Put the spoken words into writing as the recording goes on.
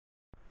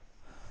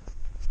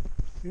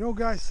You know,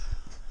 guys,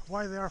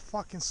 why they are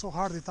fucking so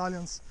hard,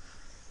 Italians,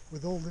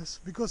 with all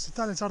this? Because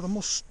Italians are the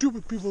most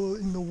stupid people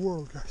in the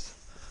world, guys.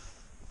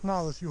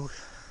 Now that you,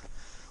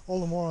 all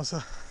the morons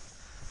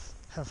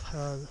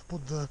have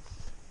put the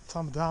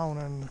thumb down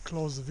and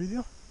closed the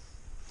video,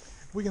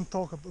 we can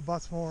talk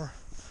about more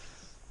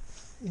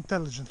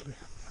intelligently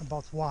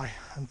about why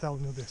I'm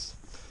telling you this.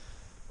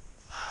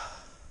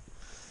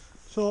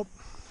 So,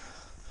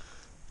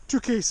 two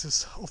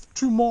cases of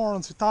two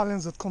morons,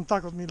 Italians, that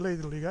contacted me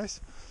lately, guys,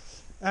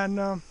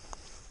 and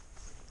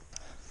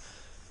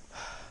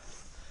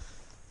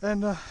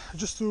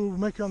just to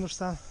make you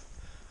understand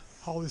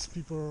how these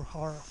people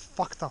are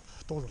fucked up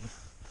totally.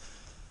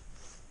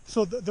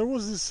 So there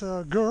was this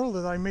girl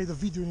that I made a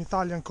video in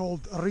Italian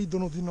called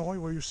Ridono di noi,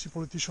 where you see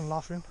politicians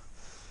laughing.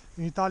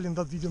 In Italian,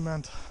 that video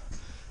meant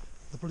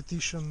the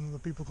politician, the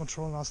people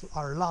controlling us,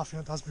 are laughing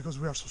at us because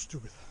we are so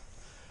stupid.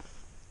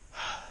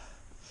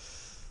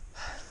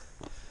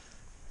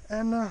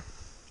 And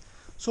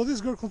so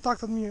this girl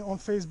contacted me on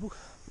Facebook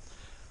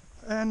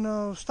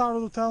and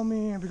started to tell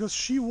me, because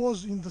she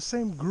was in the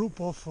same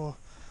group of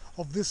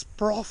this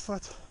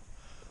prophet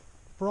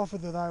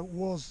that I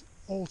was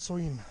also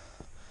in.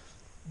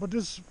 But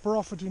this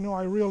prophet, you know,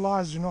 I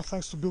realized, you know,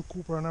 thanks to Bill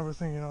Cooper and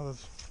everything, you know, that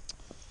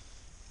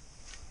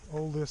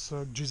all this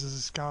Jesus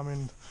is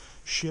coming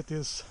shit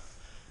is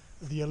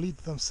the elite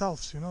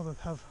themselves, you know, that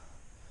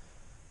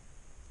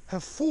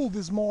have fooled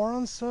these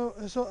morons. So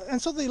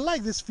they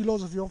like this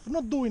philosophy of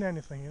not doing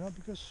anything, you know,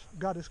 because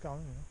God is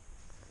coming, you know.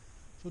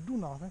 So do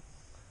nothing.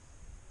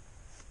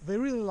 They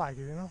really like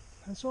it, you know,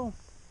 and so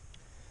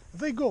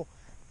they go.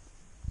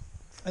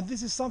 And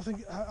this is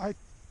something I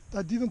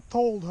didn't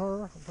told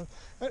her, but,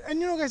 and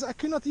you know, guys, I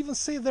cannot even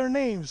say their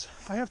names.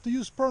 I have to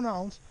use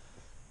pronouns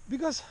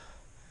because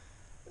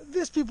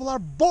these people are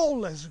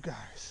ballless,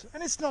 guys.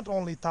 And it's not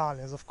only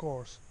Italians, of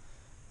course.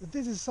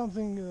 This is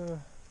something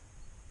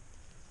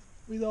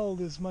with all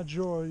this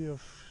majority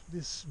of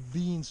these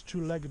beings,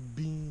 two-legged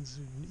beings,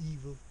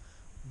 evil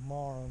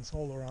morons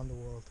all around the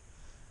world.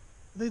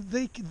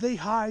 They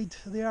hide.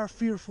 They are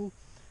fearful.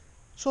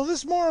 So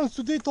this morons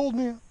today told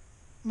me,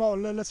 "No,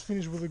 let's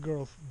finish with the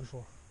girl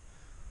before."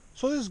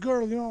 So this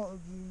girl, you know,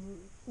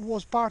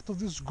 was part of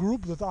this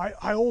group that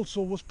I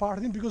also was part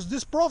in, because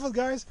this prophet,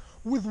 guys,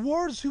 with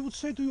words he would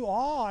say to you,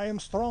 "Ah, I am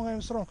strong, I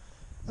am strong."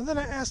 And then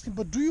I asked him,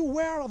 "But do you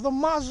wear the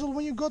muzzle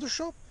when you go to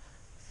shop?"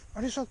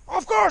 And he said,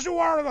 "Of course you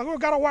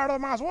gotta wear the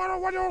muzzle. What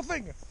are you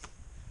thinking?"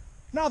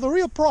 Now the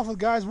real prophet,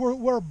 guys,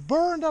 were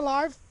burned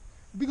alive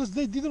because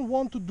they didn't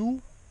want to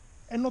do,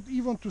 and not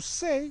even to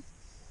say,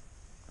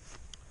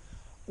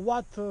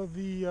 what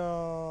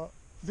the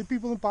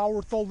people in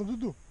power told them to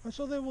do. And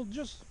so they will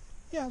just,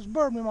 yes,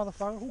 burn me,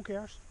 motherfucker, who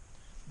cares?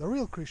 The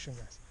real Christian,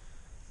 guys.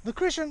 The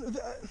Christian,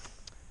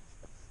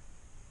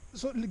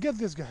 so get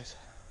this, guys.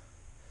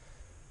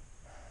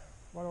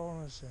 What do I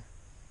want to say?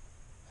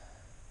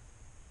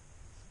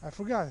 I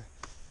forgot it.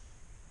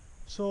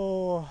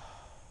 So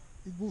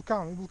it will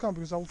come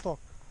because I will talk.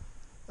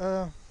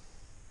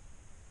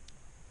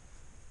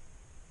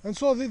 And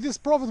so this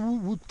prophet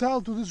would tell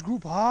to this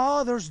group,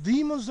 "Ah, there's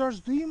demons,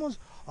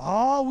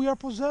 ah, we are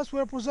possessed,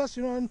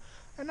 you know."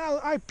 And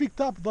I picked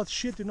up that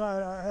shit, you know.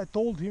 I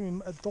told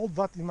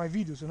that in my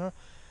videos, you know.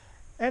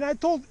 And I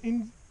told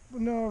in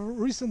a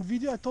recent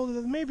video, I told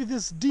that maybe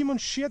this demon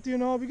shit, you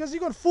know, because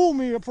you can fool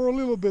me for a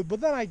little bit,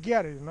 but then I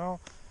get it, you know.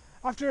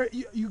 After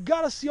you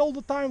gotta see all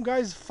the time,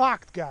 guys,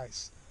 fact,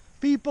 guys.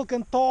 People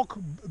can talk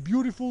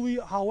beautifully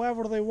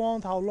however they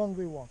want, how long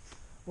they want,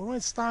 but when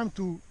it's time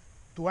to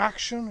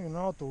action, you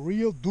know,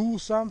 to do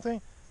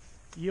something,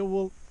 you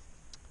will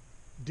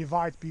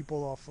divide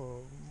people of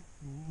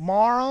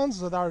morons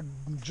that are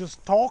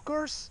just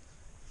talkers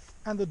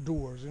and the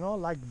doers, you know,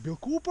 like Bill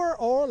Cooper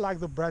or like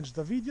the Branch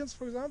Davidians,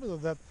 for example,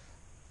 that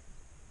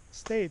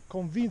stayed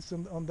convinced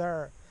on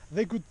their,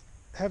 they could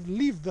have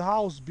left the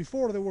house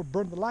before they were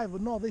burned alive,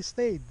 but no, they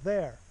stayed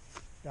there,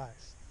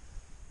 guys.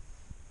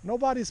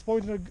 Nobody's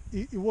pointing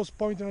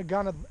a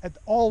gun at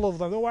all of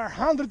them. There were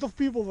hundreds of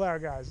people there,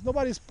 guys.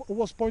 Nobody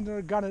was pointing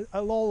a gun at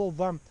all of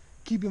them,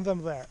 keeping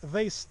them there.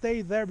 They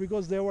stayed there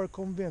because they were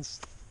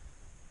convinced.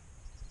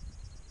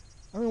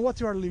 I mean, what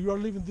you are living? You are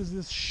living this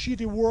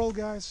shitty world,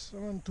 guys. I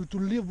mean, to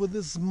live with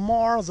these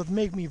morons that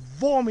make me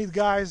vomit,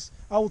 guys.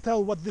 I will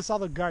tell what this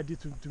other guy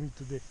did to me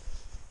today.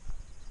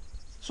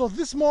 So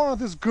this moron,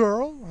 this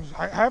girl,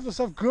 I have to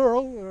say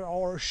girl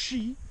or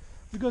she,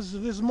 because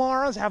these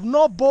morons have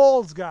no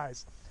balls,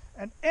 guys.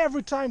 And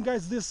every time,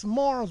 guys, these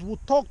morons would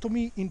talk to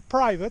me in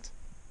private,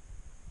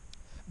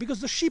 because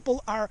the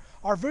sheeple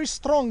are very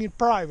strong in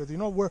private, you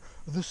know, where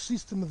the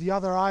system, the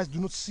other eyes do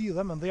not see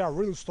them, and they are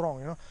really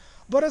strong, you know.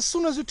 But as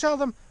soon as you tell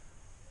them,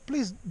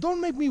 "Please don't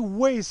make me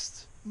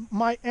waste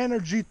my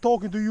energy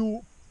talking to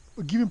you,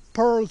 giving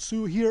pearls to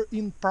you here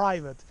in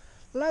private.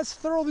 Let's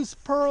throw these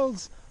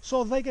pearls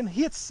so they can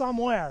hit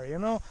somewhere, you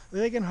know,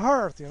 they can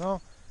hurt, you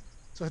know."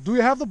 So do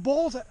you have the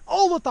balls?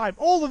 All the time,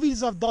 all the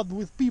videos I've done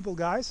with people,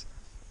 guys,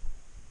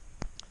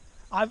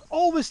 I've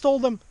always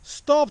told them,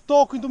 stop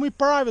talking to me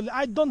privately.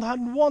 I don't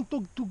want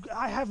to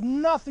I have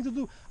nothing to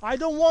do. I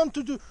don't want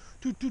to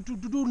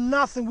do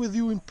nothing with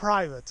you in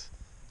private.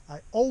 I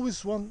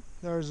always want.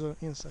 There's an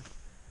insect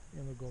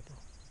in the GoPro.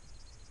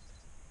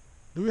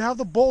 Do you have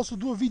the balls to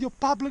do a video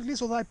publicly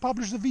so that I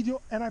publish the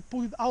video and I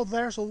put it out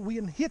there so we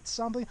can hit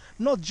something,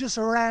 not just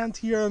rant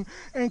here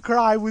and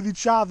cry with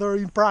each other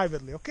in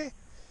privately, okay?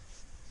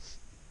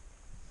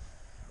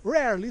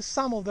 Rarely,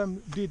 some of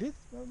them did it,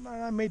 and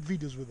I made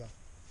videos with them.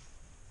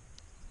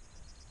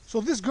 So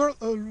this girl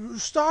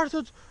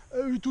started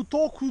to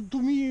talk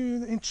to me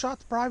in chat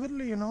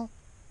privately, you know,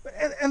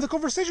 and the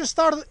conversation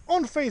started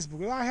on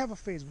Facebook. I have a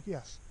Facebook,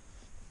 yes.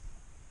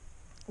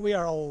 We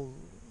are all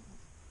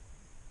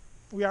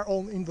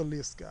in the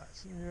list,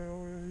 guys.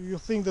 You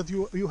think that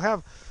you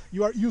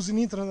are using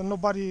internet and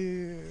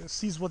nobody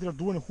sees what you're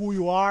doing, who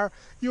you are.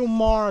 You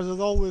Mars, as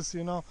always,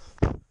 you know.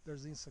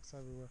 There's insects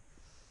everywhere.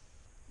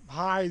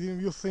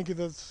 Hiding, you think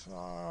that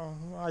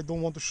I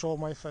don't want to show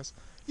my face.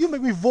 You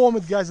make me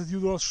vomit, guys, that you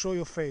don't show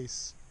your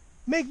face.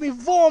 Make me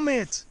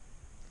vomit!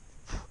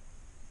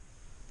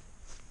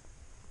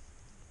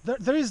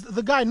 There is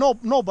the guy,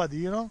 nobody,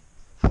 you know.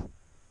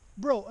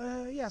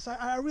 Bro, yes,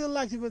 I really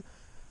liked it, but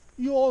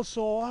you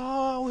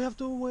also, we have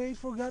to wait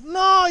for God.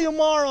 No, you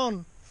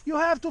moron! You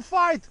have to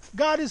fight.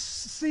 God is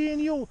seeing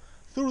you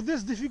through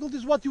these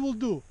difficulties. What you will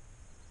do?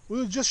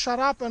 Will you just shut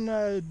up and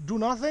do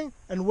nothing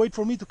and wait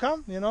for me to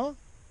come, you know,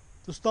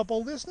 to stop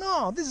all this?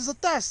 No, this is a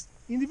test,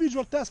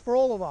 individual test for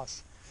all of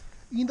us.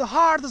 In the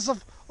hardest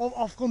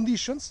of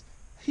conditions,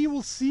 he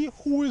will see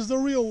who is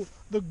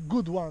the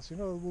good ones, you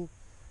know, will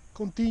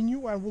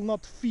continue and will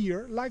not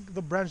fear, like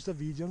the Branch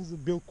Davidians, the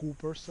Bill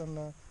Coopers,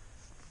 and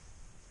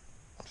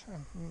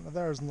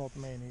there's not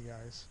many,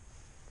 guys.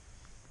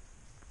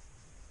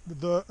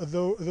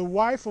 The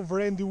wife of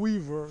Randy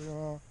Weaver,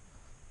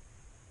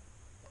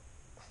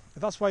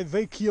 that's why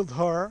they killed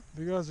her,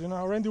 because, you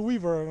know, Randy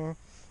Weaver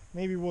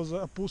maybe was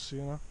a pussy,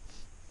 you know.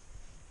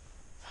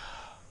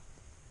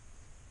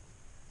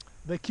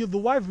 They killed the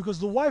wife because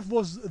the wife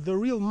was the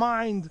real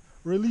mind,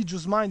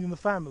 religious mind in the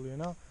family, you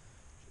know.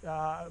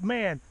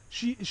 Man,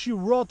 she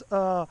wrote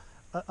a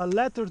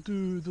letter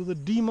to the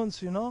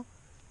demons, you know,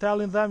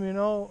 telling them, you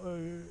know,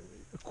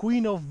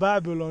 Queen of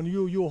Babylon,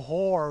 you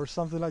whore, or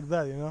something like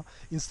that, you know.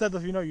 Instead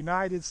of, you know,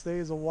 United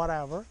States or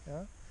whatever,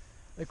 yeah,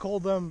 they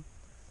called them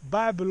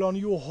Babylon,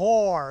 you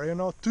whore, you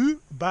know, to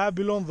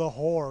Babylon the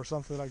whore, or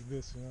something like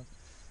this, you know.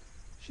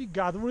 She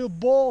got real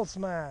balls,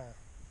 man.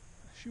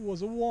 She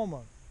was a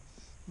woman.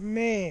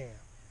 Man,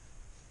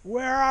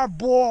 where are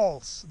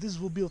balls? This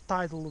will be the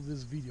title of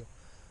this video.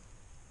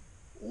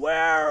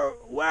 Where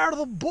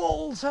the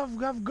balls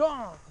have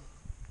gone?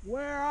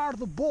 Where are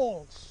the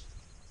balls?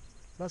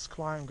 Let's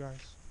climb,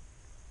 guys.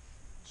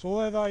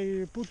 So that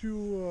I put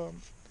you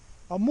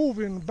a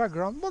moving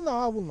background, but no,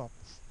 I will not.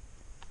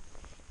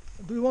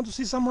 Do you want to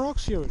see some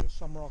rocks? Here it is,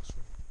 some rocks.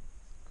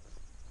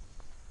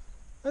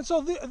 And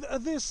so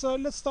this,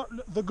 let's start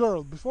the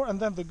girl before, and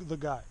then the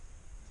guy.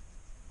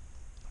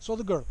 So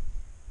the girl.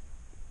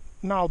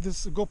 Now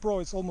this GoPro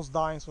is almost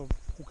dying, so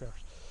who cares?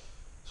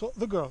 So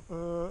the girl,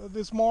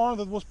 this moron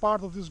that was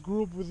part of this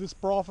group with this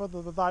prophet,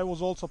 that I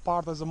was also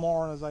part as a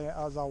moron as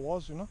I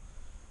was, you know.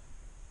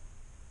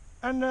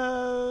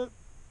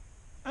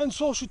 And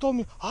so she told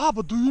me,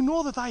 but do you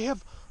know that I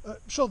have?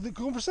 So the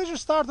conversation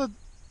started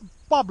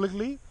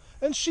publicly,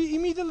 and she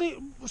immediately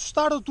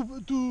started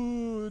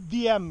to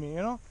DM me,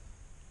 you know,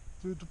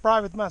 to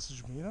private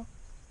message me, you know.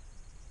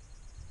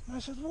 And I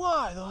said,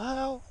 why the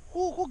hell?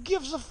 Who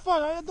gives a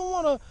fuck? I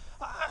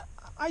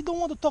don't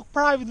want to talk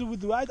privately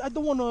with you. I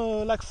don't want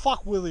to like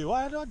fuck with you.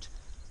 I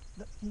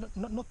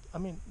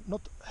mean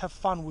not have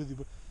fun with you.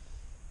 But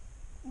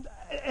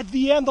at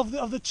the end of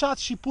the chat,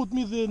 she put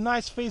me the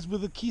nice face with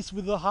the kiss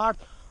with the heart.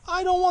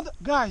 I don't want,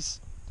 guys.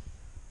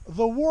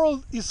 The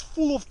world is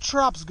full of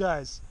traps,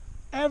 guys.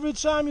 Every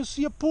time you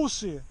see a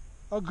pussy,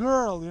 a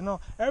girl, you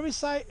know, every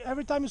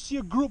time you see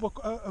a group,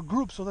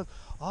 so that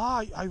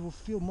I will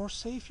feel more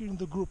safe here in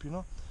the group, you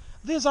know.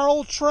 These are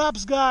all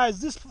traps,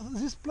 guys. This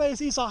place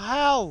is a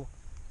hell.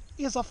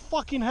 It's a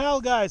fucking hell,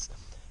 guys.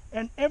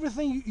 And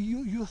everything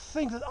you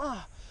think that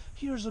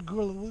here's a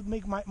girl that will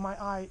make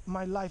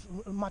my life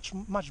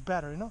much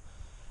better, you know.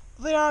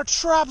 They are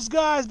traps,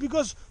 guys,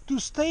 because to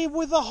stay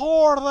with the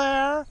whore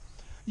there,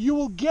 you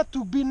will get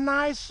to be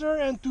nicer,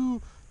 and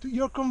to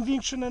your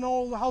conviction and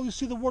all how you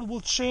see the world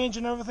will change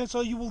and everything.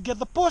 So you will get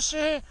the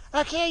pussy.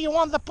 Okay, you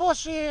want the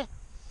pussy.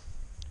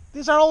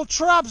 These are all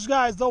traps,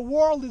 guys. The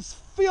world is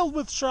filled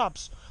with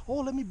traps. Oh,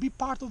 let me be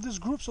part of this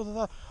group so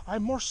that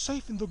I'm more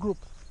safe in the group.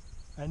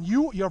 And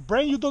your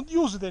brain, you don't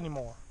use it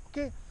anymore.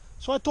 Okay?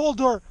 So I told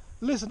her,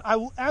 listen, I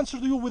will answer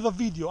to you with a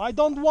video. I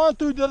don't want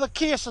to do the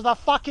kisses, the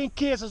fucking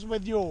kisses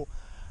with you.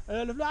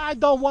 I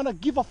don't want to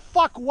give a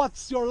fuck what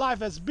your life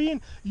has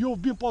been.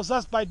 You've been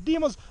possessed by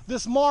demons.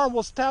 This moron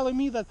was telling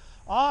me that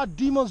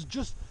demons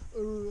just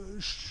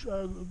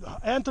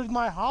entered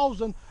my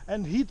house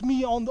and hit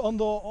me on the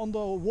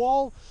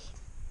wall.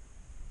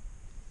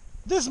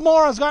 These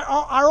morons, guys,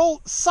 are all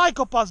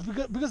psychopaths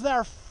because they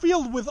are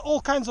filled with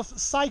all kinds of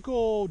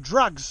psycho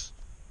drugs.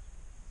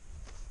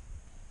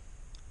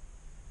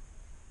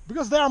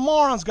 Because they are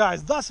morons,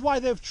 guys. That's why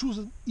they've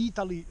chosen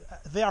Italy.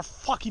 They are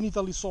fucking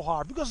Italy so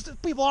hard. Because the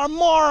people are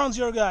morons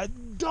here, guys.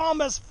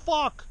 Dumb as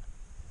fuck.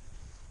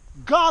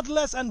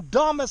 Godless and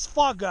dumb as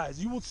fuck,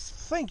 guys. You would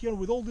think,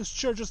 with all these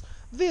churches,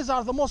 these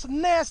are the most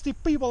nasty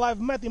people I've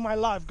met in my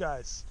life,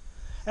 guys.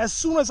 As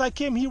soon as I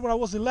came here when I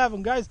was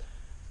 11, guys,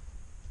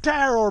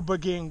 terror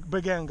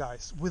began,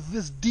 guys, with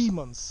these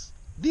demons.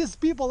 These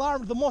people are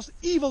the most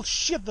evil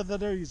shit that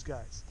there is,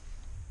 guys.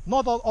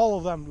 Not all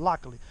of them,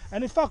 luckily.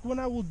 And in fact, when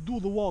I would do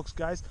the walks,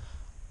 guys,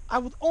 I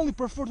would only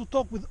prefer to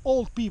talk with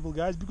old people,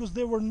 guys, because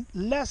they were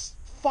less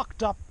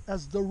fucked up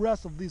as the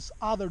rest of these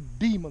other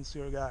demons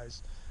here,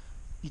 guys.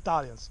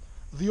 Italians.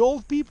 The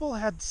old people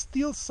had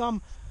still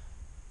some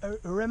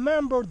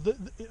remember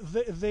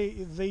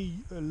they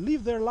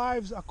live their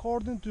lives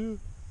according to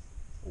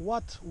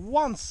what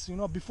once,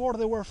 before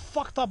they were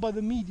fucked up by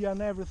the media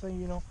and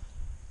everything,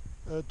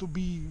 to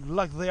be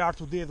like they are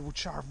today,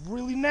 which are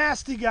really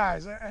nasty,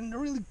 guys, and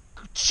really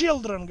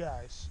children,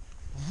 guys,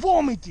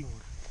 vomiting.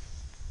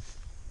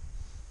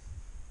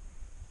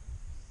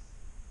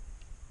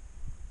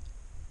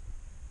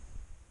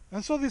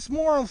 And so this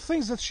moron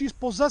thinks that she's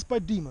possessed by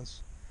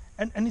demons.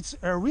 And it's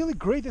a really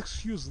great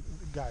excuse,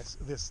 guys,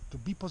 this, to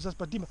be possessed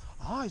by demons.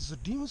 It's the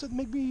demons that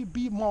make me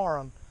be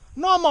moron.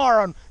 No,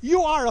 moron,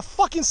 you are a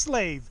fucking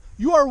slave.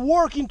 You are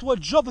working to a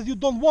job that you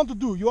don't want to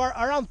do. You are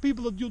around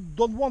people that you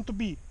don't want to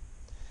be.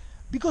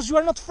 Because you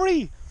are not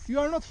free.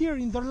 You are not here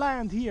in the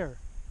land here.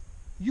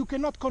 You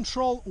cannot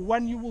control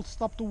when you will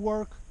stop to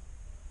work.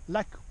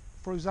 Like,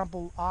 for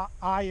example,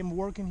 I am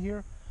working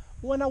here.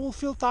 When I will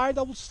feel tired,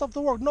 I will stop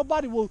the work.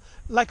 Nobody will,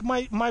 like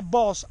my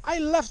boss. I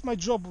left my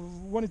job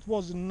when it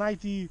was in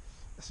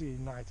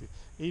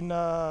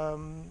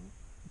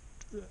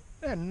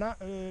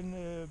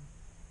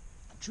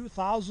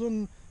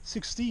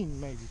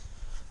 2016 maybe.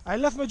 I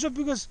left my job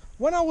because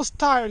when I was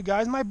tired,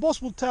 guys, my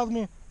boss would tell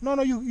me,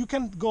 no, you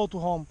can't go to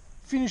home.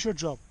 Finish your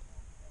job.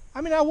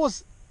 I mean, I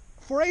was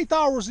for 8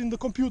 hours in the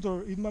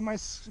computer,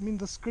 in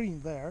the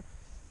screen there,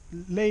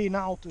 laying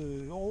out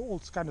all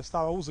this kind of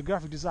stuff. I was a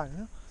graphic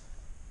designer.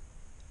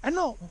 And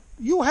no,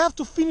 you have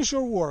to finish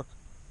your work,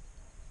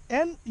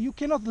 and you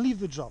cannot leave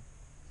the job.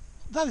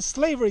 That is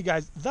slavery,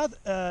 guys. That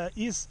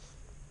is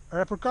a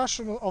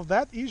repercussion of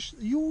that is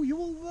you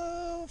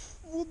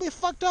will be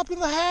fucked up in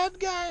the head,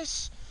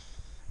 guys.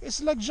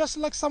 It's like just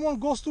like someone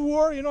goes to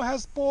war,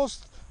 has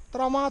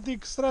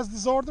post-traumatic stress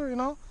disorder,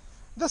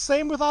 The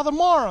same with other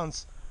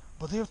morons.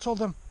 But they have told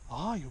them,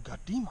 you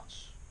got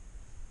demons.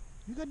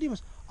 You got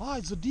demons.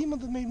 It's a demon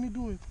that made me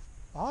do it.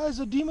 It's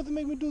a demon that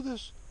made me do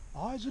this.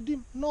 It's a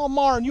demon. No,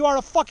 moron, you are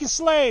a fucking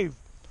slave.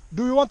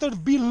 Do you want to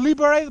be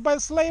liberated by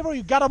slavery?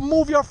 You gotta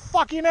move your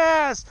fucking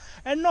ass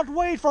and not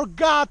wait for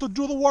God to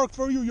do the work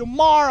for you, you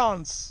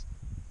morons.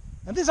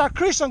 And these are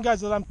Christian guys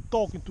that I'm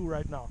talking to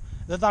right now,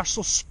 that are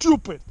so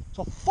stupid,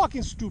 so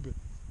fucking stupid.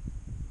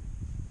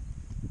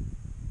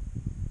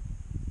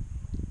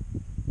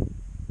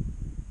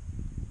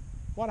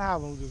 What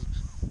happened with this?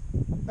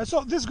 And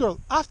so this girl,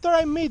 after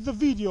I made the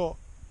video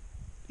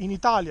in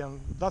Italian,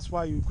 that's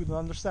why you couldn't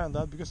understand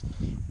that, because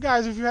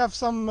guys, if you have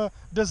some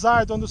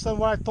desire to understand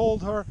what I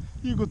told her,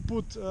 you could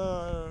put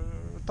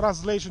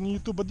translation in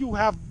YouTube, but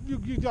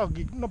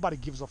nobody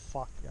gives a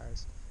fuck,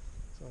 guys.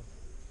 So,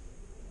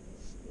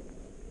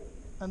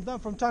 and then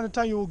from time to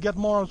time you will get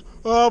morons,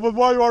 but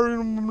why are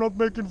you not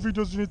making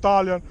videos in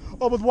Italian?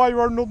 But why you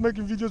are not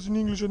making videos in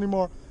English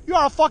anymore? You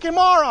are a fucking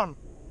moron.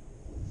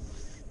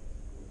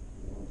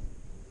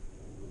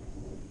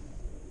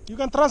 You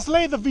can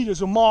translate the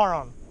videos, you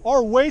moron.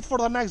 Or wait for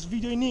the next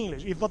video in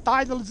English. If the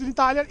title is in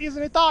Italian, it's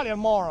an Italian,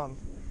 moron.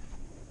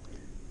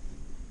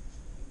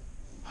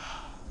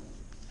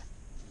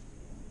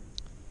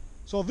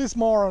 So this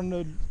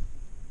moron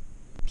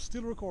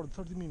still recorded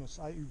 30 minutes.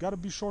 You gotta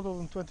be shorter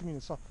than 20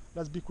 minutes, so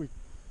let's be quick.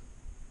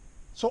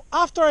 So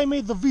after I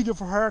made the video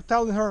for her,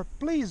 telling her,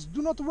 please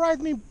do not write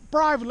me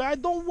privately. I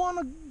don't want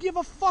to give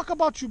a fuck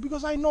about you,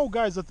 because I know,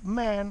 guys, that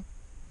man,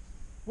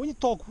 when you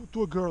talk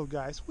to a girl,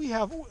 guys,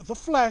 the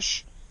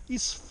flesh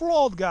is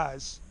flawed,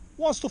 guys.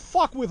 Wants to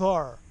fuck with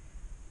her,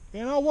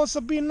 wants to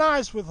be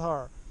nice with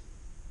her.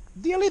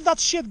 Delete that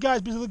shit,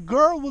 guys, because the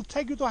girl will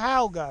take you to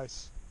hell,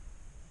 guys.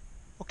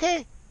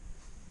 Okay?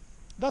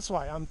 That's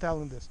why I'm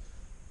telling this.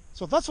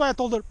 So that's why I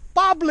told her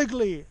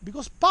publicly,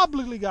 because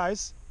publicly,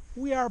 guys,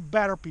 we are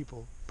better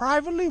people.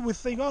 Privately, we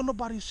think,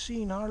 nobody's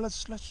seen her.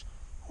 Let's.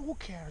 Who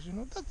cares?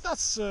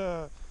 That's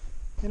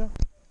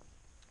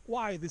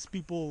why these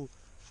people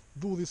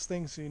do these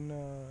things in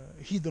a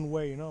hidden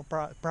way,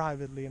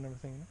 privately and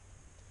everything.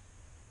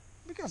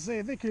 Because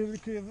they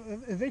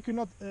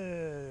cannot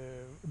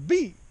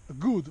be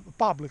good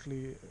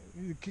publicly.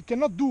 You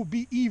cannot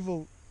be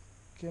evil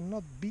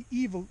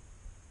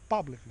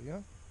publicly.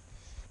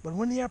 But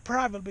when they are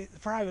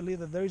privately,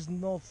 that there is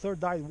no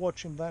third eye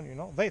watching them.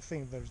 They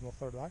think there is no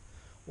third eye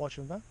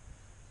watching them.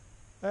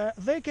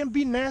 They can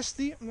be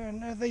nasty,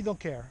 and they don't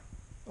care.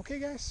 Okay,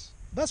 guys?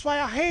 That's why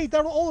I hate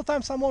that all the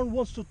time someone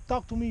wants to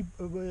talk to me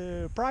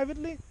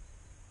privately.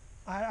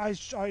 I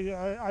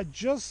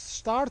just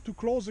start to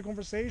close the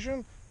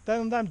conversation,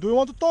 telling them, do you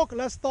want to talk?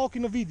 Let's talk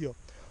in a video.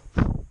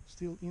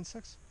 Still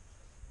insects.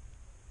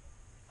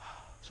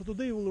 So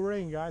today it will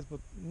rain, guys, but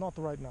not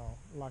right now,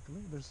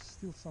 luckily. There's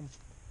still some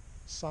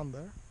sun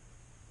there.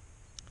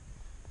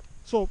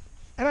 So,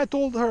 and I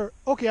told her,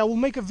 okay, I will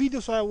make a video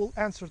so I will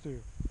answer to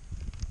you.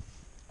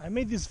 I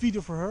made this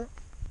video for her.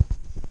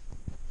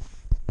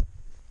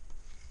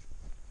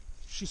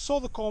 She saw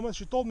the comments,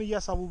 she told me,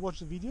 yes, I will watch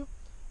the video.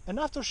 And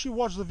after she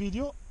watched the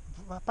video,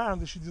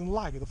 apparently she didn't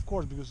like it, of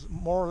course, because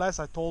more or less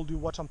I told you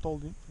what I'm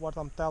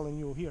telling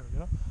you here, you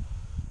know.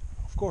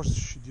 Of course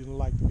she didn't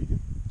like the video.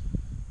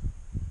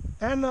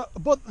 And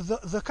but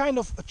the kind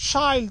of a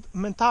child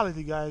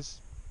mentality, guys,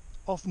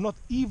 of not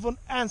even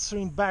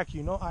answering back,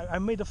 you know. I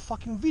made a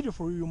fucking video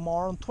for you,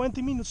 moron.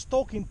 20 minutes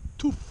talking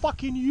to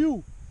fucking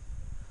you.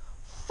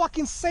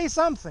 Fucking say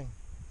something.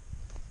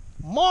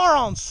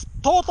 Morons,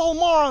 total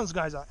morons,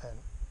 guys. And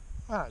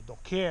I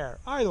don't care.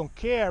 I don't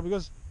care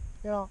because,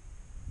 you know,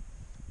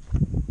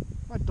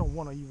 I don't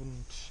want to even.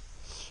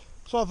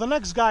 So the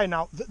next guy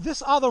now,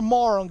 this other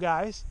moron,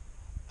 guys.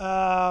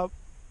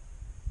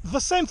 The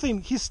same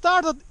thing. He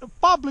started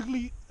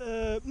publicly,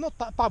 not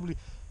publicly.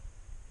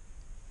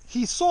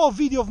 He saw a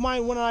video of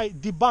mine when I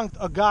debunked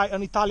a guy,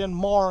 an Italian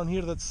moron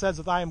here that says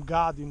that I am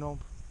God, you know,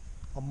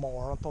 a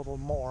moron, total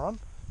moron.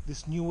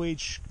 This new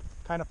age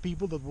kind of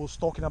people that was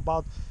talking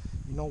about,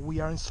 you know, we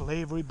are in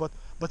slavery, but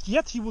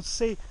yet he would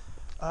say,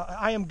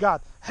 I am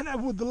God. And I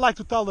would like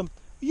to tell them,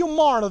 you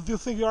moron, if you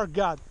think you are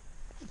God.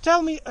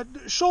 Tell me,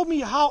 show me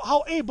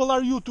how able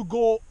are you to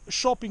go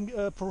shopping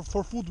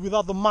for food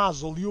without the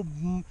muzzle,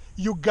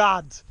 you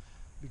God.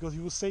 Because he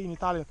would say in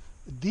Italian,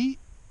 di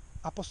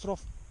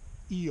apostrophe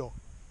io.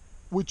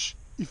 Which,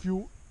 if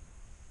you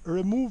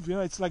remove, you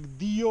know, it's like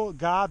Dio,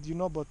 God, you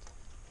know, but,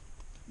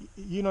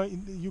 you know,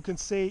 you can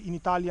say in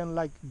Italian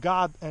like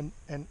God and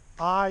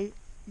I,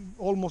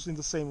 almost in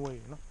the same way,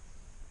 you know.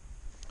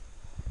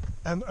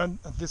 And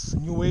this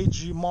new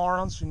age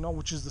morons, you know,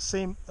 which is the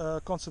same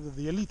concept that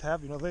the elite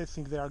have, you know, they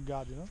think they are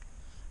God, you know,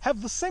 have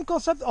the same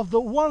concept of the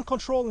one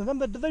controlling them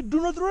that they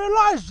do not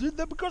realize it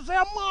because they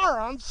are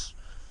morons.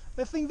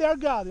 They think they are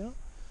God, you know.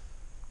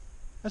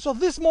 And so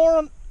this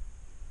moron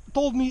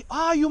told me,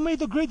 you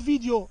made a great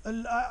video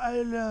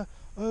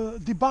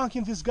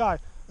debunking this guy.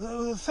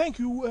 Thank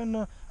you,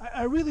 and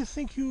I really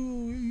think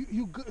you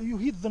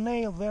hit the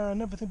nail there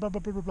and everything, blah blah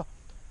blah blah blah.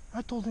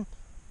 I told him,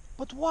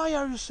 but why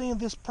are you saying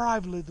this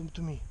privately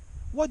to me?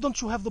 Why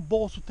don't you have the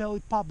balls to tell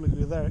it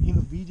publicly there in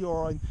the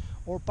video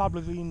or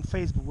publicly in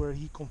Facebook where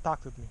he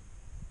contacted me,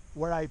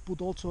 where I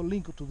put also a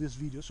link to this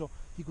video, so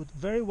he could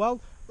very well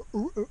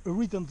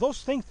written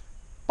those things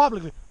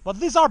publicly. But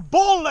these are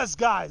ballless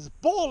guys,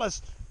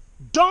 ballless.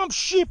 Dumb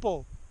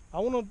sheeple.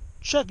 I want to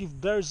check if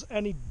there's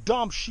any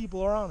dumb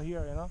sheeple around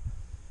here, you know.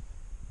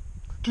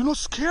 Do not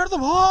scare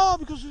them,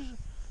 because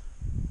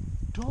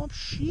dumb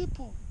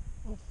sheeple.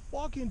 Oh,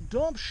 fucking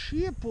dumb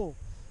sheeple.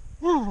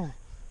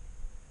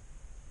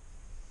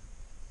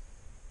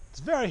 It's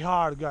very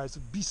hard, guys, to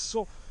be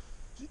so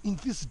in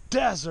this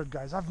desert,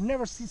 guys. I've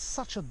never seen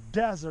such a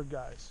desert,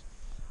 guys.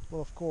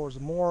 Well, of course,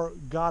 the more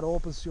God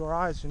opens your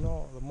eyes, you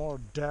know, the more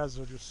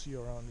desert you see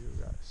around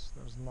you, guys.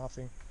 There's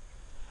nothing.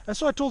 And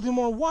so I told him,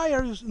 why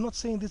are you not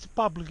saying this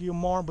publicly, you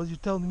moron, but you're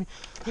telling me,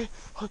 hey,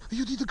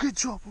 you did a great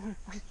job.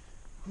 Okay.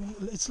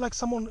 It's like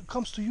someone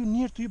comes to you,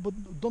 near to you, but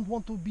don't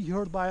want to be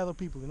heard by other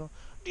people, you know.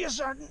 These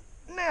are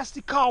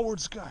nasty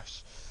cowards,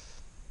 guys.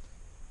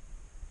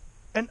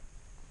 And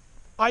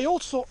I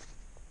also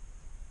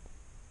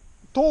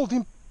told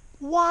him,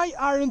 why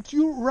aren't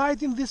you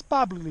writing this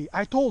publicly?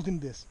 I told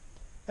him this.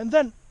 And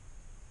then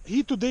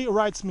he today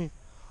writes me,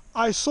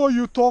 I saw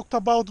you talked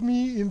about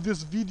me in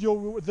this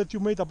video that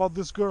you made about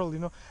this girl, you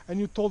know, and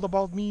you told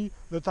about me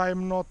that I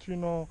am not, you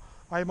know,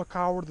 I am a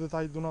coward, that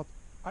I do not.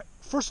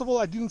 First of all,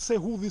 I didn't say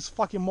who this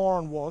fucking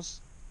moron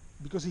was,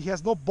 because he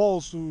has no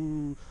balls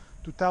to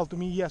tell to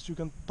me, yes, you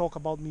can talk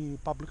about me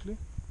publicly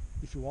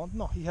if you want.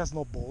 No, he has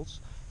no balls,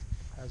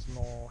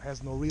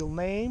 has no real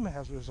name,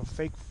 there's a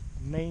fake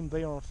name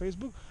there on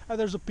Facebook, and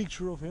there's a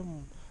picture of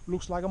him,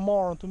 looks like a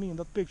moron to me in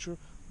that picture.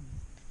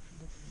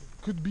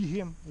 Could be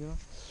him, you know.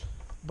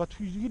 But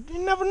you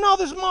never know,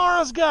 these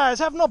morons, guys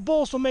have no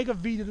balls to make a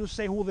video to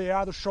say who they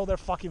are, to show their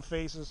fucking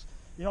faces.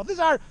 You know, these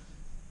are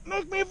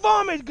make me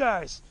vomit,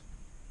 guys.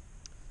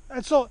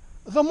 And so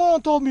the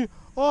moron told me,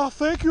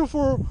 thank you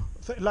for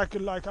like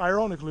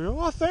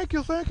ironically, thank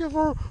you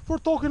for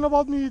talking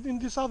about me in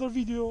this other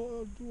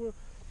video.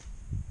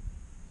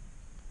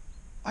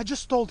 I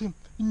just told him,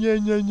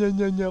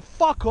 yeah,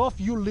 fuck off,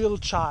 you little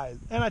child,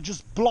 and I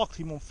just blocked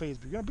him on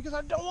Facebook, you know, because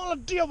I don't want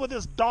to deal with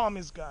these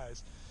dummies,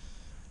 guys.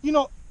 You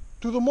know.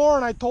 To the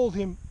moron, I told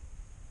him,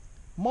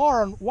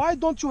 moron, why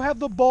don't you have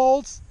the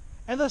balls?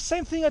 And the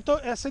same thing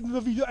I said in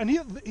the video, and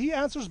he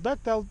answers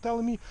back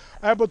telling me,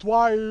 but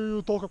why are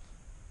you talking?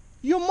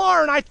 You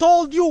moron, I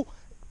told you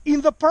in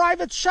the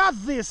private chat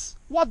this.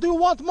 What do you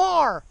want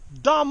more?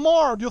 dumb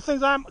moron. Do you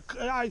think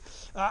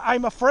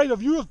I'm afraid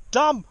of you,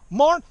 dumb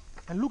moron?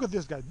 And look at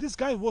this guy. This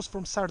guy was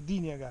from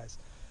Sardinia, guys.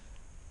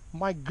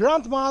 My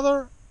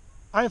grandmother,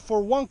 I'm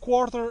for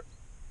 1/4.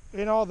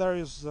 You know, there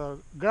is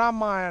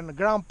grandma and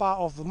grandpa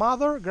of the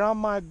mother,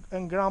 grandma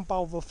and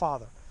grandpa of the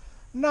father.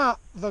 Now,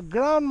 the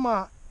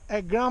grandma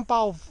and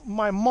grandpa of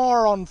my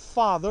moron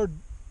father,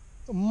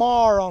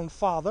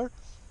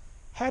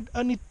 had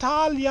an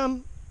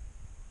Italian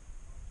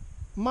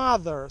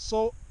mother.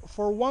 So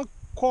for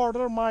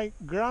 1/4, my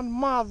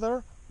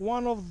grandmother,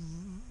 one of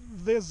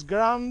these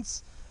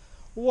grands,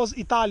 was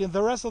Italian.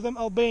 The rest of them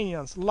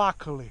Albanians,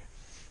 luckily.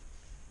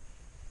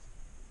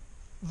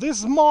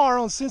 These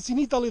morons, since in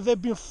Italy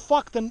they've been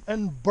fucked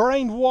and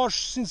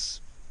brainwashed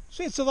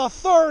since the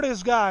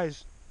 30s,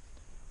 guys.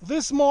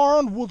 This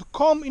moron would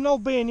come in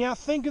Albania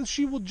thinking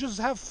she would just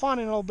have fun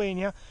in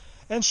Albania,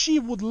 and she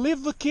would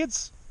leave the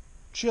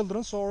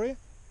children,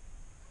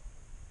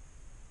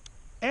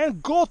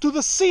 and go to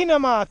the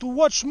cinema to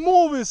watch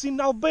movies in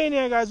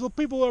Albania, guys, where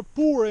people are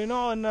poor, and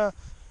the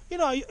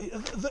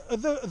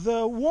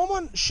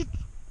woman should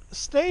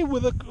stay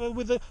with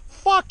the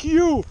fuck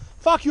you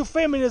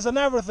feminists and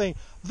everything.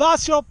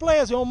 That's your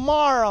place, you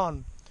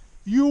moron.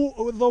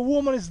 The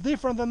woman is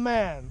different than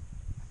man.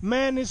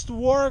 Man needs to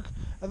work.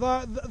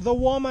 The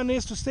woman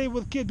needs to stay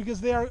with kids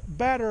because they are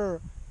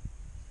better.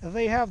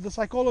 They have the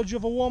psychology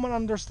of a woman,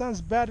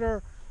 understands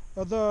better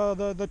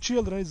the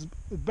children. It's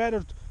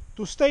better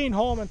to stay in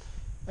home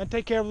and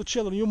take care of the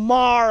children. You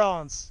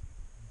morons,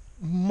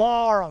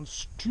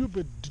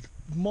 stupid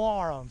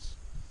morons.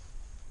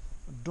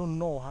 I don't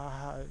know.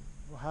 I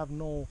have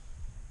no.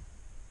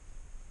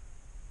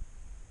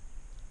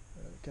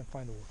 Can't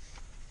find a word.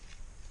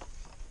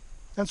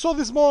 And so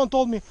this moron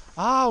told me,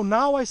 "Oh,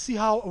 now I see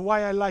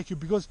why I like you,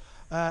 because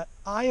I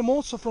am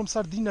also from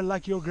Sardinia,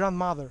 like your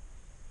grandmother."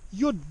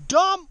 You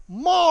dumb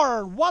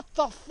moron! What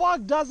the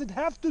fuck does it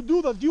have to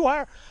do that you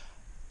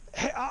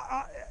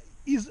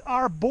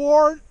are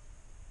born?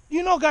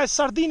 You know, guys,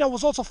 Sardinia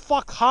was also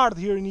fucked hard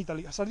here in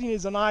Italy. Sardinia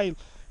is an isle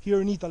here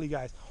in Italy,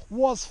 guys.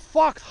 Was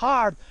fucked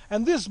hard,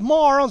 and these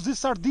morons, these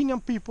Sardinian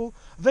people,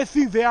 they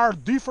think they are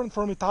different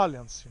from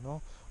Italians. You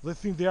know, they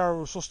think they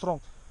are so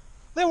strong.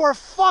 They were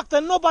fucked,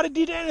 and nobody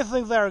did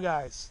anything there,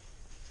 guys.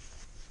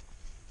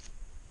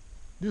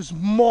 These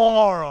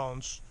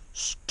morons,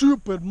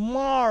 stupid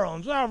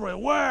morons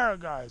everywhere,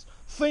 guys,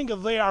 think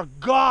they are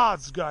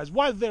gods, guys.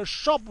 Why they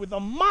shop with a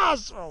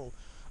muzzle?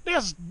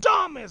 These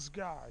dumbest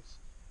guys,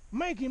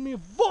 making me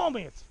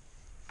vomit.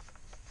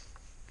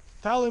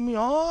 Telling me,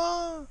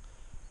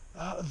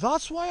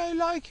 that's why I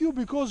like you,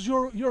 because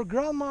your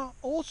grandma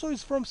also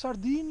is from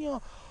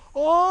Sardinia.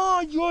 Oh,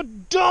 you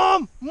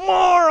dumb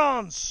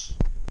morons!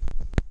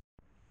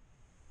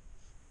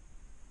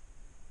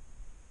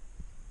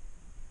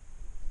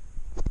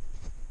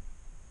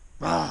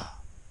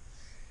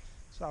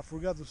 So I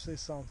forgot to say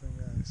something,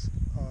 guys.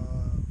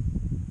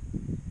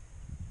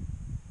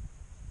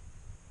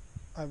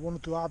 I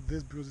wanted to add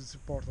this because it's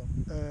important.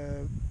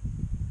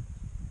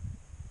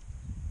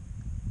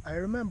 I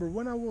remember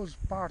when I was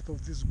part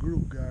of this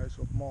group, guys,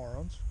 of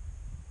morons,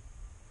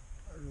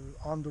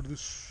 under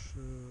this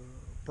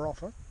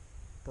prophet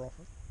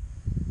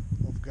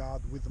of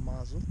God with the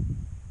muzzle,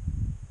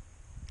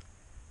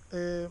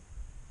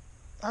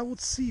 I would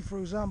see, for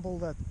example,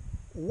 that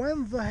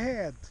when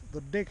the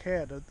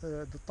dickhead at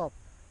the top,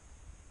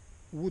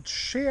 would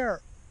share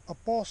a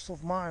post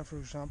of mine, for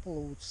example,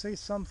 or would say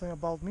something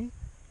about me,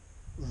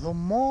 the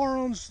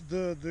morons,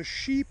 the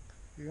sheep,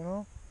 you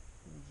know,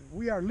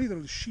 we are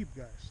literally sheep,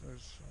 guys.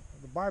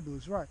 The Bible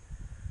is right.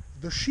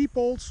 The sheep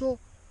also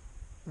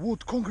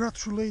would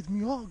congratulate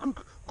me. Oh,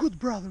 good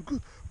brother,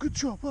 good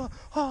job.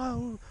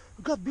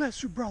 God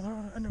bless you,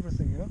 brother, and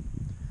everything, you know.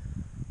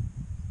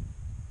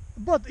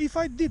 But if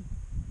I did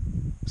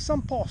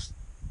some post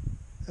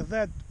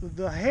that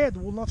the head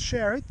will not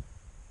share it,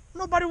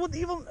 nobody would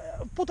even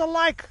put a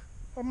like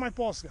on my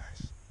post,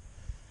 guys.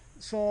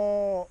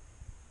 So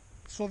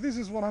this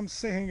is what I'm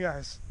saying,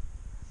 guys.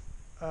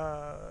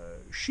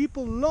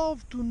 Sheeple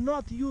love to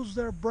not use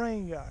their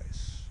brain,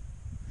 guys.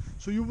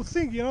 So you would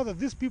think, you know, that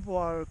these people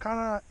are kind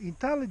of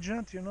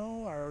intelligent, you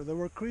know, or they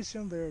were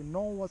Christian, they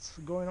know what's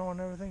going on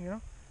and everything, you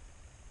know.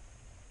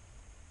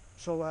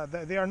 So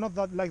they are not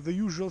that like the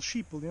usual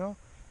sheeple, you know.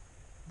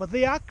 But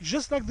they act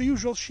just like the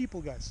usual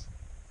sheeple, guys.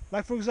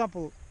 Like, for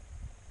example,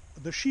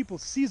 the sheeple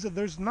sees that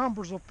there's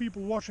numbers of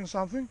people watching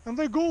something, and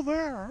they go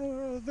there.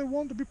 They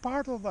want to be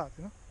part of that,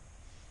 you know.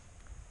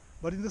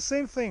 But in the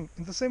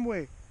same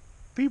way,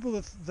 people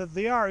that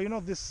they are, you know,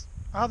 this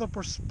other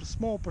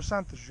small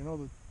percentage, you know,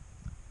 that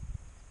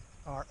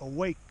are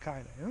awake,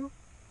 kind of, you know.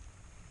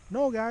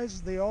 No,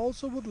 guys, they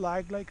also would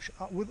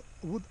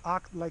would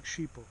act like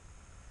sheeple.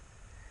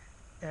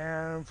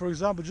 And for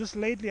example, just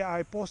lately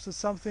I posted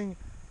something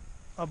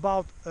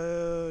about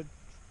a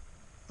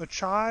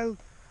child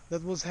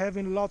that was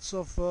having lots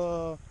of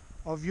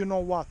you know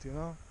what, you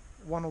know,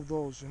 one of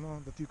those, you know,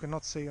 that you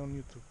cannot say on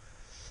YouTube.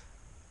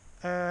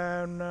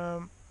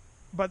 And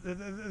but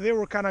they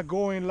were kind of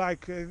going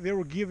like they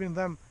were giving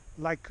them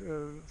like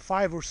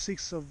 5 or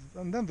 6 of,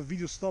 and then the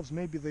video stops.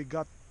 Maybe they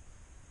got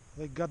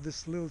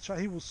this little child.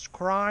 He was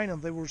crying,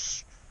 and they were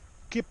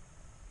keep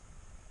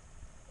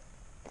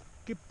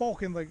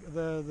poking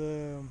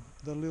the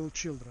little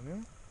children, you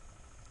know?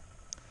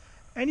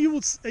 And you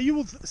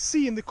would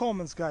see in the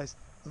comments, guys,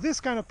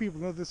 this kind of people,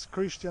 you know, these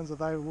Christians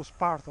that I was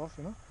part of,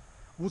 you know,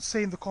 would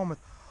say in the comment,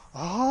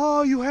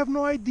 "Ah, you have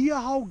no idea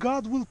how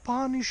God will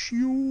punish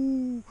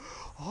you."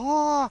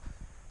 Ah,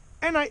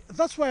 and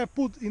that's why I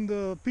put in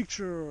the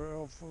picture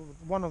of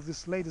one of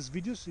these latest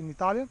videos in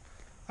Italian,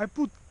 I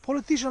put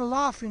politician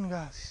laughing,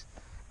 guys,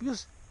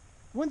 because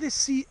when they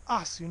see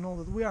us, you know,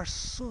 that we are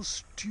so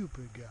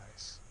stupid,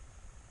 guys,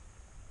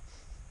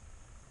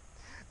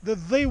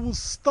 that they will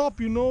stop,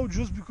 you know,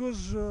 just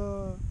because,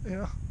 you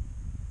know.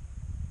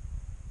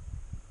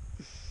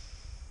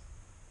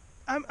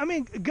 I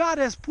mean, God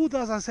has put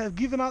us, as I said,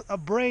 given us a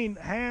brain,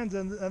 hands,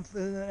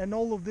 and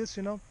all of this,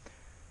 you know,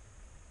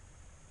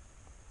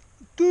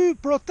 to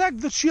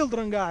protect the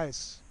children,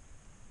 guys.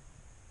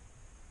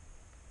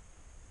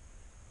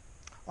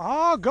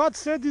 Ah, God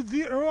said it.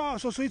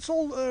 So it's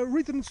all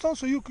written in stone.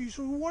 So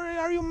what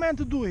are you meant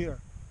to do here?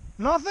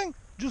 Nothing?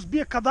 Just be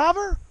a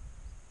cadaver?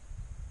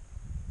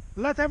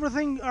 Let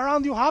everything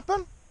around you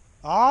happen?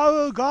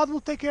 Ah, God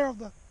will take care of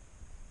that.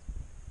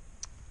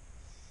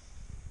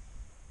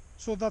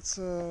 So that's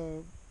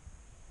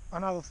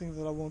another thing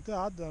that I want to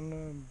add,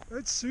 and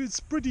it's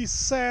pretty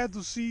sad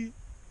to see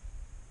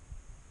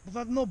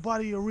that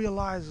nobody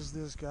realizes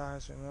this,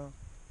 guys. You know,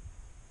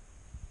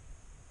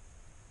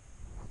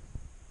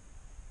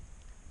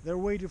 they're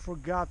waiting for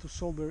God to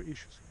solve their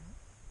issues. You know?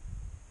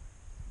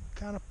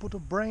 Kind of put a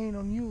brain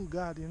on you,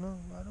 God. You know,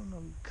 I don't know.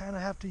 You kind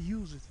of have to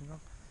use it. You know,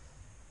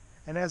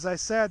 and as I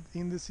said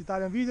in this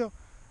Italian video,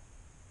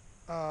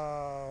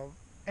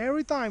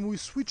 every time we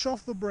switch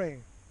off the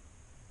brain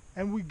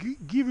and we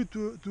give it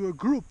to a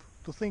group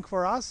to think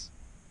for us,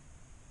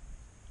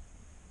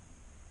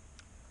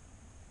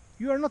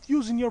 you are not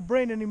using your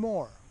brain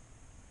anymore.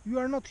 You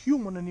are not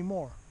human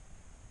anymore.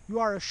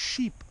 You are a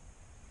sheep.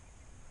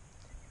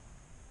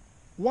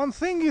 One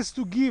thing is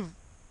to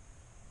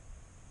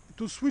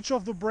switch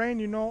off the brain,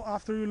 you know,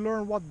 after you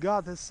learn what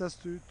God has says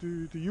to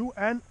you,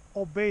 and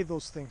obey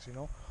those things, you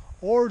know,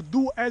 or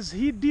do as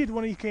He did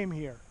when He came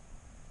here.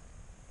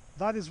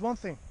 That is one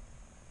thing.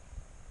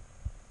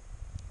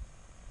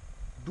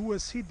 Do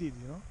as He did,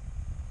 you know.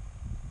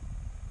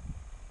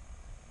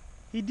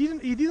 He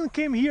didn't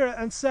came here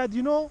and said,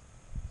 you know,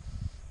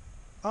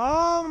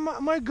 "Ah,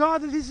 my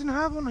God that is in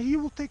heaven, He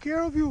will take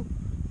care of you."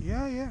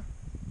 Yeah.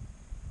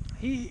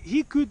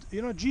 He could,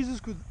 you know,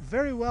 Jesus could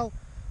very well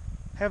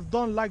have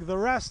done like the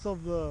rest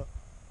of the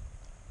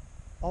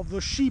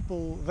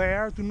sheeple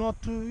there, to not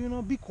you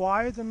know, be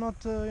quiet and not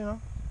you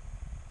know,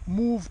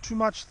 move too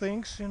much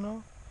things, you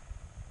know.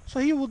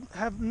 So He would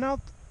have not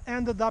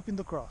ended up in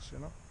the cross, you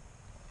know.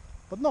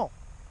 But no,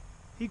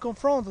 He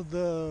confronted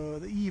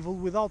the evil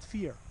without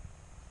fear.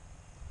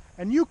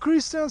 And you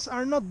Christians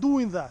are not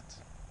doing that.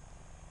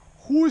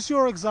 Who is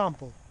your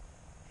example?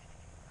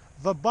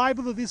 The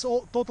Bible that is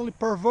all totally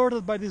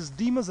perverted by these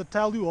demons that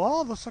tell you,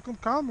 "Oh, the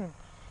second coming,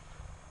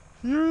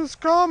 He is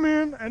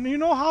coming." And you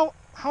know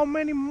how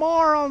many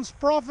morons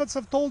prophets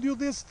have told you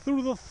this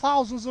through the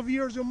thousands of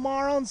years, you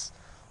morons?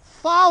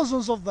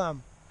 Thousands of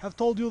them have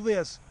told you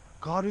this.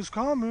 God is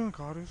coming,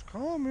 God is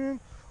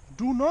coming.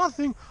 Do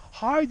nothing,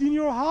 hide in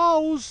your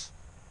house.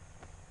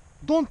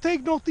 Don't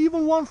take not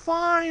even one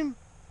fine,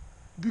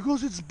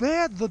 because it's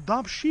bad. The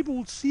dumb sheep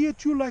will see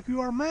at you like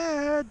you are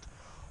mad.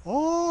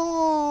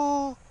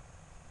 Oh,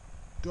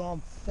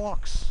 dumb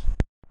fox.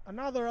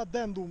 Another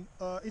addendum.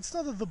 It's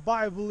not that the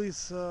Bible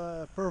is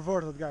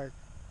perverted, guys.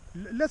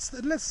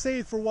 Let's say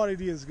it for what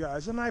it is,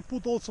 guys. And I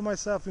put also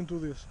myself into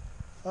this.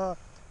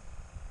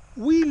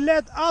 We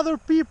let other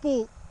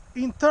people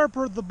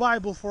interpret the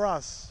Bible for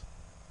us.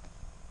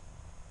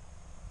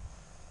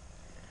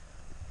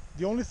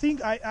 The only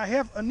thing, I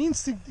have an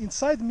instinct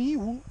inside me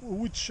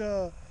which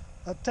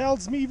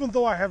tells me, even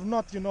though I have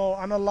not, you know,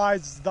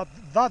 analyzed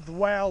that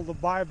well the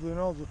Bible, you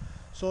know,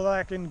 so that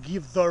I can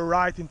give the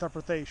right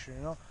interpretation,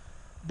 you know.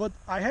 But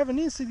I have an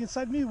instinct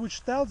inside me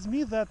which tells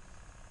me that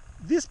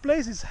this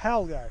place is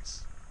hell,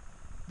 guys.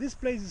 This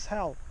place is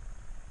hell.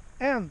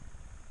 And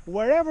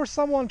wherever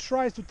someone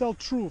tries to tell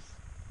truth,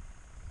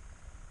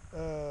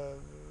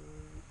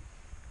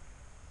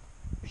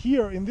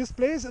 here in this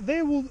place,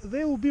 they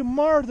will be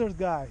murdered,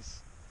 guys.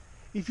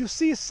 If you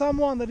see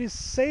someone that is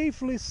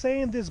safely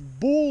saying this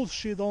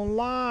bullshit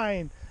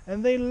online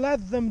and they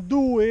let them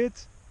do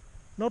it,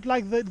 not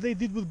like they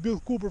did with Bill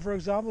Cooper, for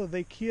example,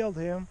 they killed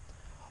him,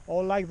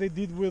 or like they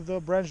did with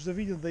Branch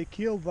Davidian, they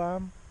killed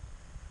them,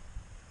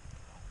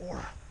 or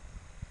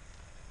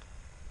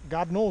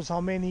God knows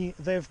how many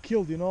they've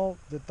killed, you know,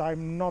 that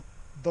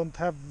don't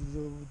have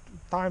the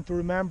time to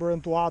remember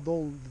and to add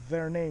all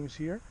their names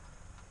here.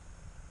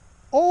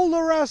 All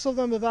the rest of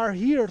them that are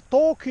here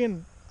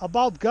talking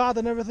about God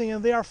and everything,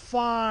 and they are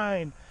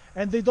fine,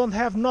 and they don't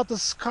have not a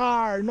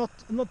scar, not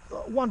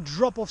one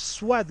drop of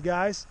sweat,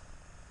 guys.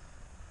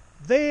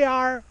 They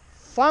are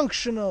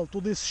functional to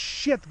this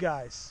shit,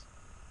 guys.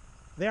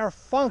 They are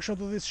functional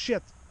to this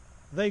shit.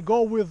 They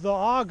go with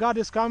the, God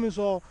is coming,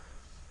 so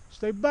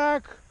stay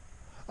back.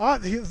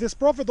 This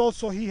prophet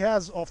also, he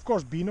has, of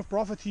course, being a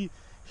prophet, he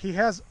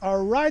has a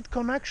right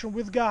connection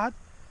with God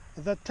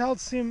that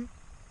tells him,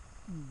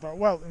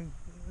 well,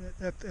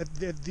 at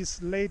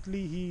this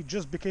lately he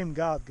just became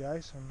God,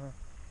 guys, and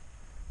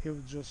he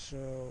would just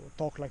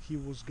talk like he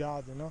was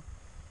God, you know.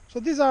 So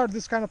these are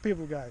this kind of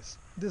people, guys.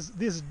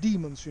 These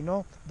demons, you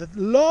know, that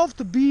love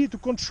to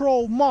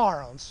control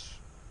morons.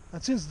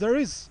 And since there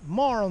is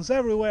morons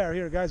everywhere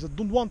here, guys, that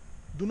do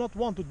not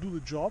want to do the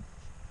job,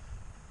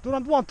 do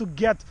not want to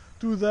get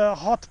to the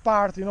hot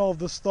part, you know, of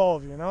the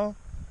stove, you know,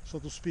 so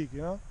to speak,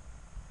 you know.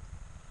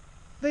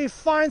 They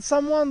find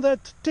someone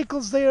that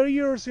tickles their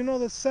ears, you know,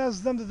 that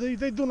says them that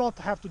they do not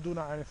have to do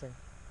anything.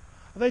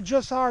 They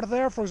just are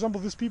there. For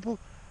example, these people,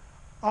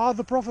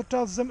 the prophet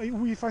tells them,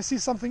 if I see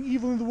something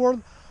evil in the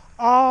world,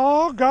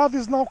 God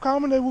is now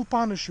coming, they will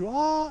punish you.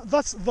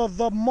 That's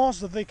the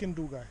most that they can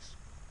do, guys.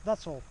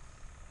 That's all.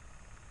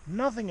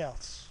 Nothing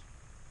else.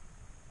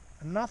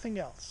 Nothing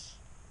else.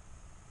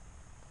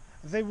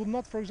 They would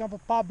not, for example,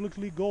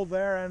 publicly go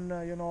there and,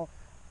 you know,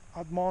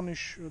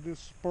 admonish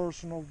this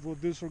person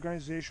of this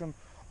organization,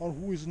 or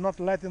who is not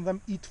letting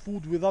them eat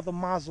food without a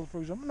muzzle,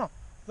 for example. No,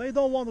 they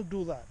don't want to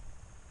do that.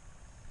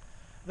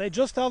 They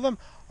just tell them,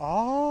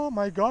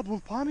 my God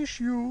will punish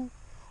you.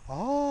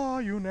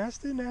 You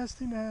nasty,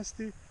 nasty,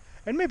 nasty.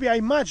 And maybe I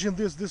imagine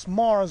this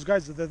morons,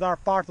 guys, that are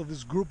part of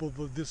this group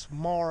of this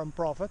moron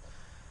prophet,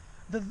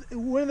 that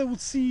when they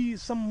would see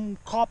some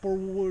cop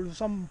or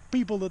some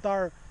people that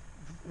are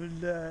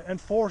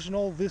enforcing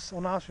all this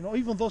on us, you know,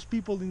 even those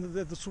people in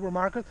the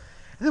supermarket,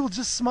 they will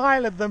just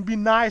smile at them, be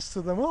nice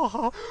to them. They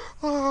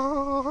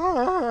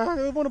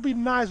want to be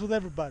nice with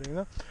everybody, you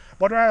know.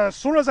 But as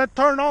soon as I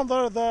turn on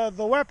the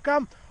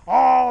webcam,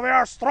 they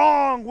are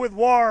strong with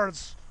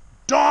words.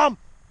 Dumb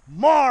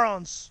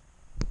morons.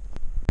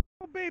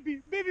 Oh,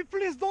 baby,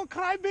 please don't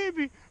cry,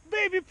 baby.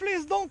 Baby,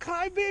 please don't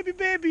cry,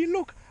 baby.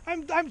 Look,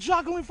 I'm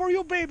juggling for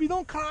you, baby.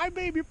 Don't cry,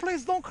 baby.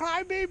 Please don't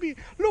cry, baby.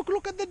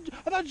 Look at the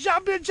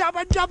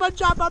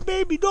jabba,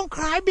 baby. Don't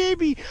cry,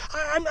 baby.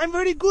 I'm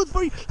very good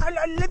for you.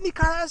 Let me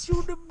caress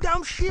you, the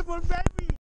damn sheep, baby.